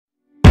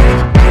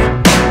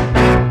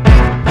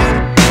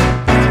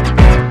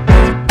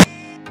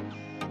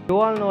You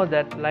all know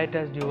that light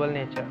has dual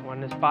nature.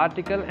 One is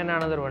particle and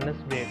another one is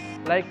wave.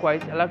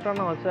 Likewise, electron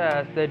also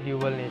has the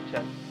dual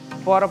nature.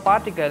 For a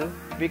particle,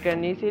 we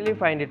can easily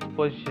find its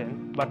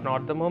position but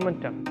not the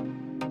momentum.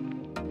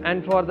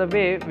 And for the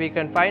wave, we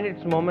can find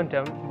its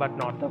momentum but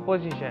not the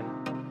position.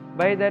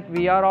 By that,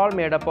 we are all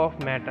made up of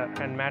matter,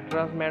 and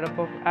matter is made up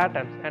of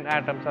atoms, and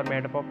atoms are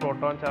made up of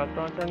protons,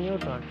 electrons and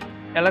neutrons.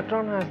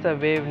 Electron has the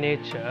wave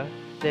nature,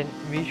 then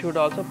we should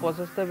also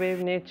possess the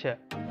wave nature.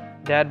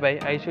 Thereby,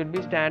 I should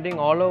be standing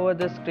all over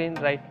the screen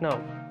right now,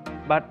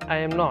 but I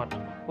am not.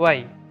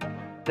 Why?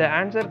 The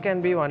answer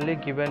can be only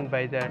given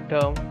by the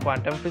term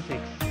quantum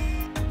physics.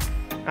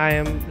 I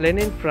am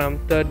Lenin from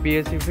 3rd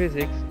BSc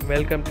Physics.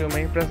 Welcome to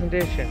my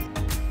presentation.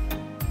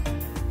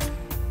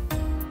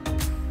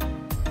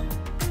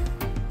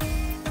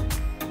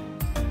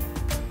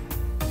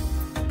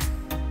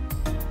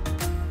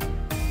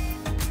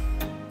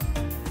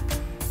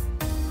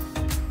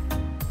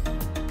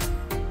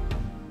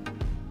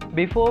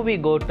 Before we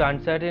go to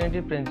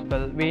uncertainty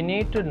principle, we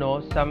need to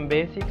know some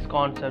basic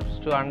concepts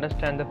to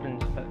understand the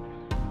principle.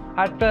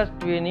 At first,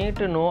 we need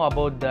to know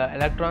about the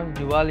electron's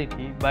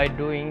duality by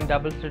doing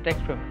double slit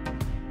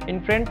experiment.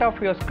 In front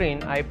of your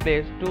screen, I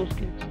place two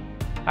slits.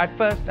 At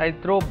first, I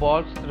throw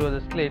balls through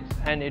the slits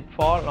and it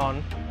falls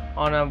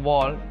on a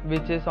wall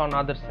which is on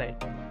other side.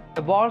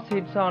 The balls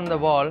hits on the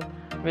wall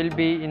will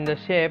be in the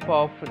shape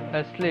of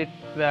a slit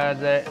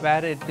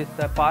where it is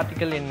a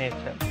particle in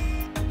nature.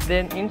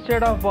 Then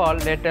instead of ball,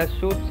 let us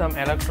shoot some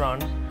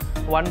electrons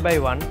one by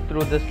one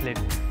through the slit.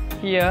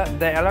 Here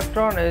the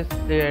electron is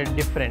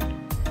different.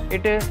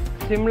 It is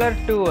similar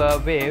to a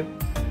wave.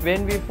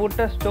 When we put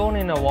a stone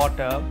in a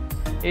water,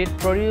 it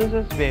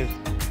produces waves.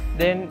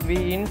 Then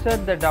we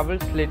insert the double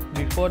slit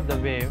before the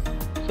wave,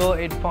 so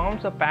it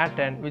forms a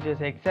pattern which is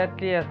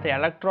exactly as the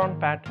electron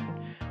pattern,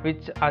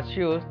 which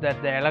assures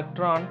that the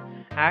electron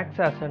acts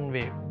as a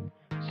wave.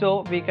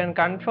 So we can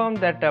confirm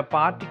that a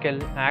particle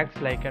acts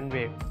like a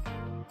wave.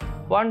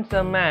 Once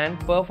a man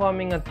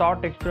performing a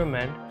thought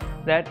experiment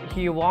that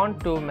he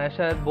wants to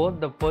measure both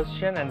the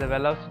position and the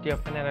velocity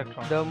of an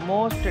electron. The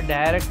most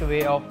direct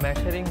way of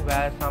measuring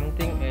where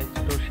something is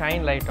to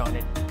shine light on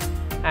it,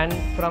 and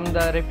from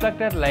the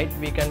reflected light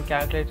we can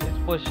calculate its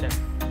position.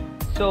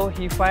 So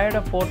he fired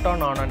a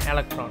photon on an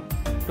electron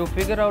to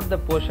figure out the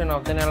position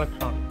of the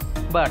electron,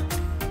 but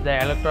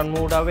the electron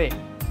moved away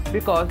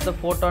because the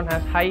photon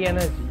has high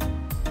energy.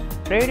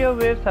 Radio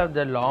waves have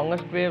the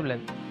longest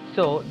wavelength,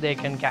 so they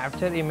can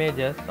capture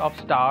images of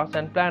stars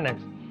and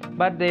planets,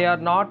 but they are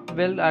not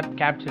well at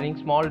capturing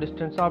small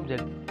distance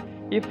objects.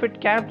 If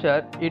it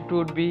captured, it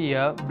would be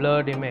a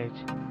blurred image.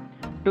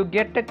 To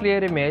get a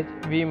clear image,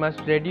 we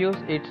must reduce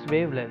its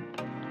wavelength.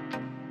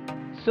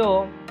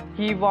 So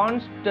he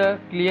wants the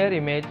clear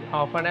image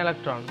of an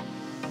electron.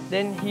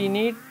 Then he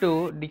needs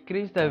to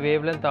decrease the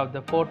wavelength of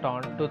the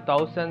photon to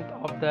 1,000th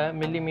of the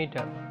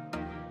millimeter.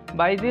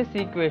 By this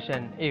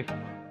equation, if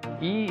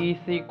E is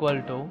equal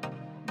to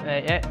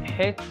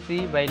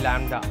hc by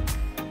lambda,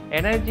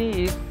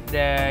 energy is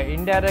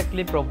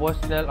indirectly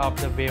proportional of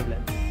the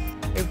wavelength.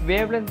 If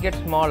wavelength gets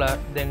smaller,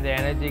 then the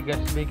energy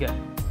gets bigger.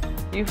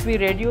 If we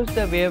reduce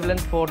the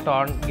wavelength,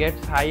 photon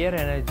gets higher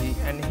energy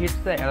and hits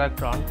the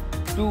electron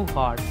too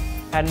hard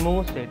and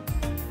moves it.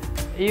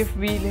 If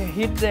we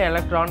hit the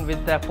electron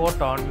with a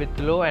photon with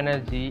low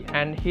energy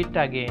and hit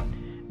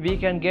again, we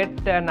can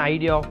get an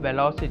idea of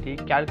velocity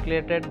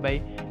calculated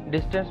by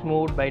distance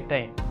moved by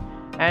time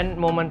and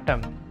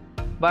momentum.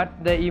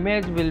 But the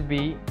image will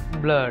be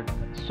blurred,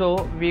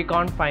 so we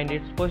can't find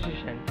its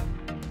position.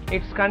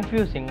 It's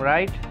confusing,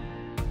 right?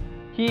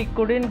 He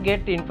couldn't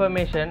get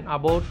information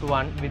about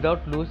one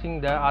without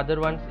losing the other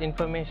one's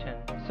information,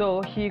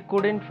 so he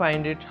couldn't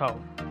find it how.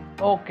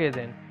 Okay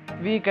then,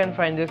 we can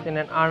find this in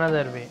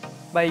another way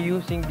by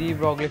using the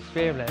Broglie's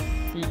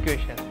wavelength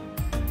equation.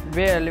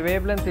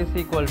 Wavelength is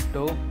equal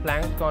to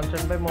Planck's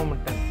constant by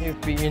momentum.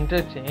 If we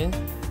interchange,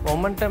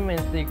 momentum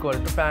is equal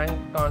to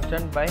Planck's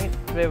constant by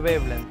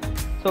wavelength.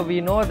 So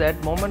we know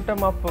that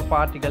momentum of a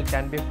particle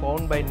can be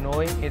found by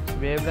knowing its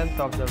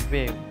wavelength of the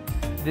wave.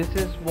 This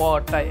is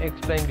what I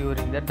explained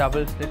during the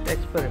double slit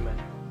experiment.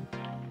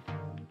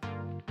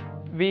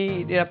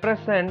 We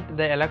represent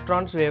the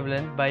electron's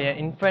wavelength by an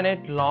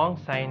infinite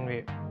long sine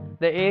wave.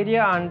 The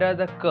area under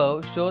the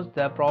curve shows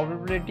the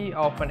probability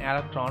of an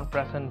electron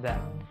present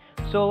there.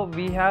 So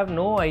we have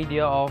no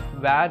idea of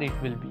where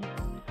it will be.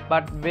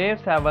 But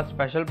waves have a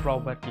special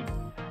property.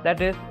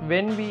 That is,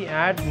 when we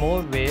add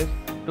more waves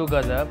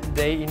together,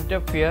 they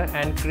interfere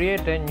and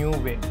create a new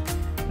wave.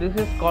 This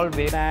is called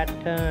wave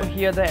pattern.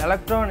 Here the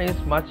electron is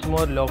much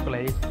more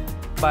localized,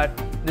 but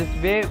this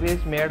wave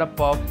is made up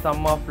of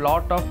sum of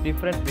lot of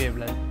different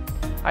wavelengths.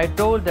 I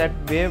told that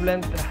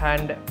wavelength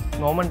and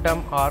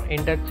momentum are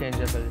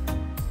interchangeable.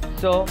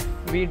 So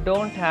we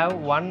don't have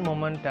one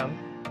momentum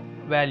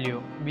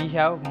value, we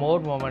have more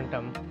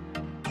momentum.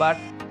 But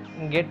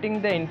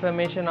getting the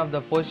information of the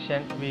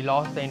position, we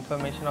lost the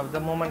information of the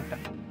momentum.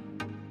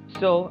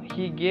 So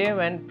he gave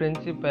a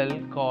principle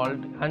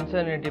called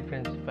uncertainty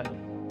principle.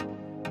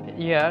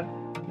 Here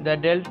The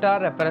delta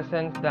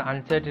represents the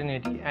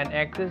uncertainty and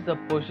x is the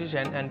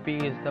position and p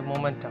is the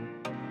momentum.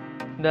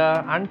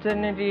 The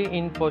uncertainty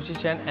in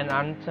position and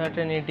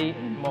uncertainty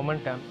in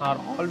momentum are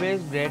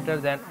always greater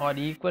than or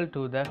equal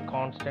to the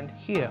constant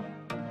here,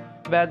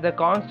 where the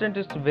constant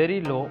is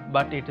very low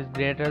but it is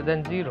greater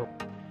than 0.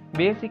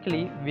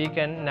 Basically, we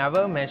can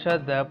never measure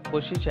the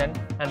position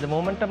and the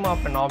momentum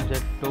of an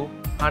object to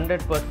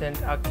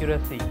 100%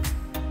 accuracy.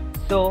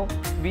 So,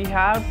 we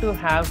have to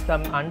have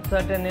some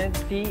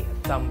uncertainty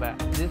somewhere.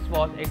 This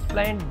was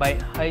explained by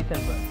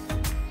Heisenberg.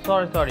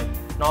 Sorry,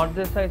 not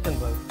this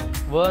Heisenberg.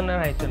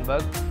 Werner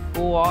Heisenberg,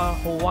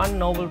 who won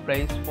Nobel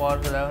Prize for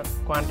the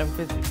quantum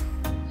physics.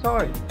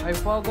 Sorry, I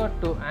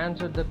forgot to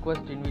answer the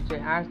question which I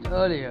asked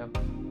earlier,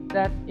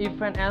 that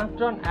if an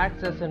electron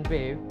acts as a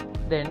wave,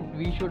 then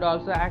we should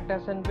also act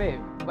as a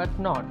wave, but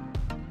not.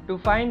 To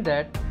find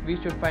that,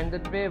 we should find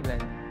that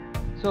wavelength.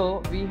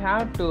 So we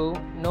have to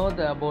know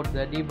about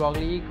the de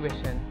Broglie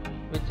equation,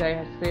 which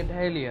I said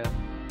earlier.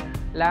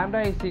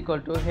 Lambda is equal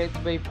to h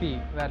by p,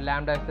 where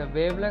lambda is the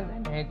wavelength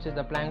and h is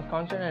the Planck's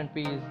constant and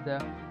p is the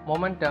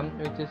momentum,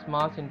 which is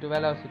mass into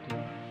velocity.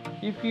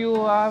 If you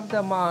have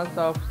the mass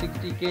of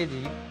 60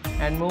 kg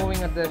and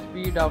moving at the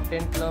speed of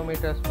 10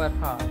 km per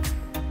hour,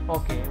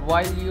 okay,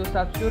 while you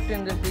substitute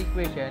in this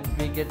equation,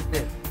 we get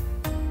this.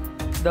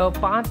 The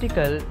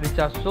particles which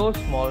are so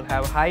small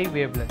have high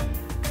wavelength,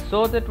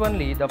 so that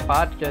only the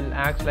particle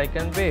acts like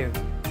a wave.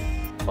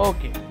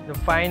 Okay, the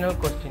final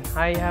question.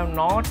 I have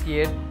not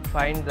yet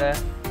find the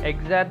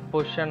exact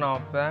position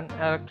of an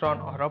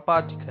electron or a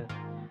particle.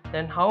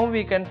 Then how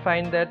we can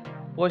find that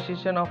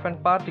position of a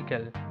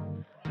particle?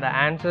 The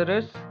answer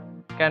is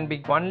can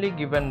be only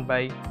given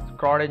by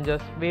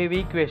Schrodinger's wave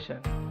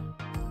equation.